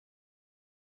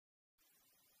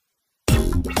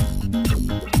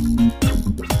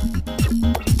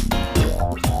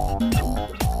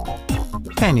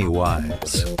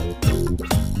penny-wise.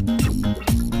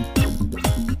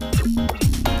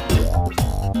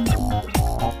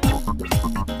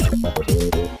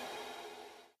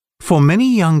 For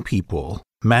many young people,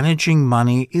 managing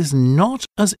money is not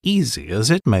as easy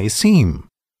as it may seem.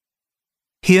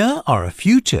 Here are a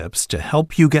few tips to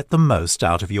help you get the most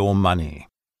out of your money.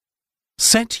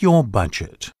 Set your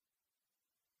budget.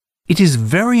 It is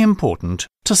very important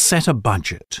to set a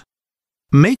budget.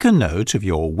 Make a note of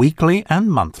your weekly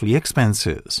and monthly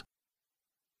expenses.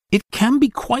 It can be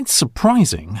quite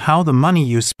surprising how the money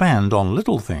you spend on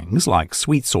little things like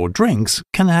sweets or drinks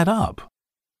can add up.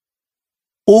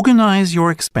 Organize your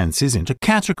expenses into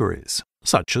categories,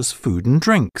 such as food and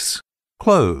drinks,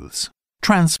 clothes,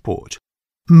 transport,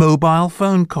 mobile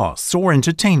phone costs or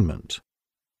entertainment.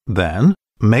 Then,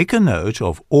 make a note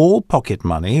of all pocket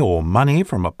money or money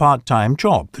from a part-time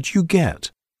job that you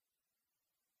get.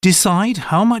 Decide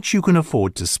how much you can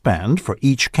afford to spend for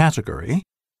each category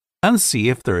and see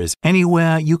if there is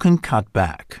anywhere you can cut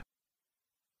back.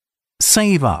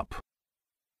 Save up.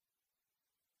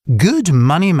 Good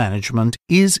money management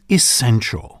is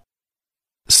essential.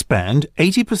 Spend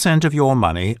 80% of your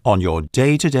money on your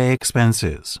day-to-day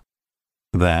expenses.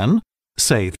 Then,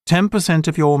 save 10%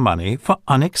 of your money for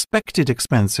unexpected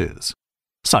expenses,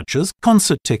 such as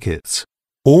concert tickets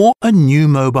or a new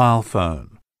mobile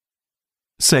phone.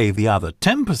 Save the other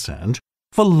 10%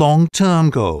 for long-term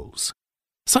goals,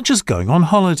 such as going on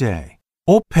holiday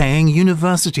or paying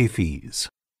university fees.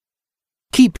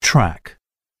 Keep track.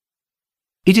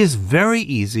 It is very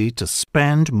easy to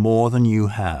spend more than you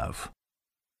have.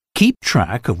 Keep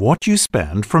track of what you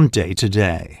spend from day to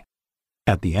day.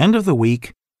 At the end of the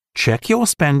week, check your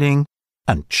spending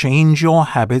and change your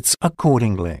habits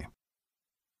accordingly.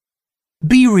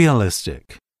 Be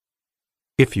realistic.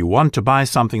 If you want to buy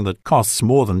something that costs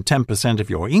more than 10% of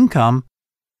your income,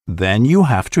 then you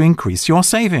have to increase your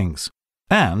savings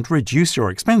and reduce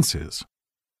your expenses.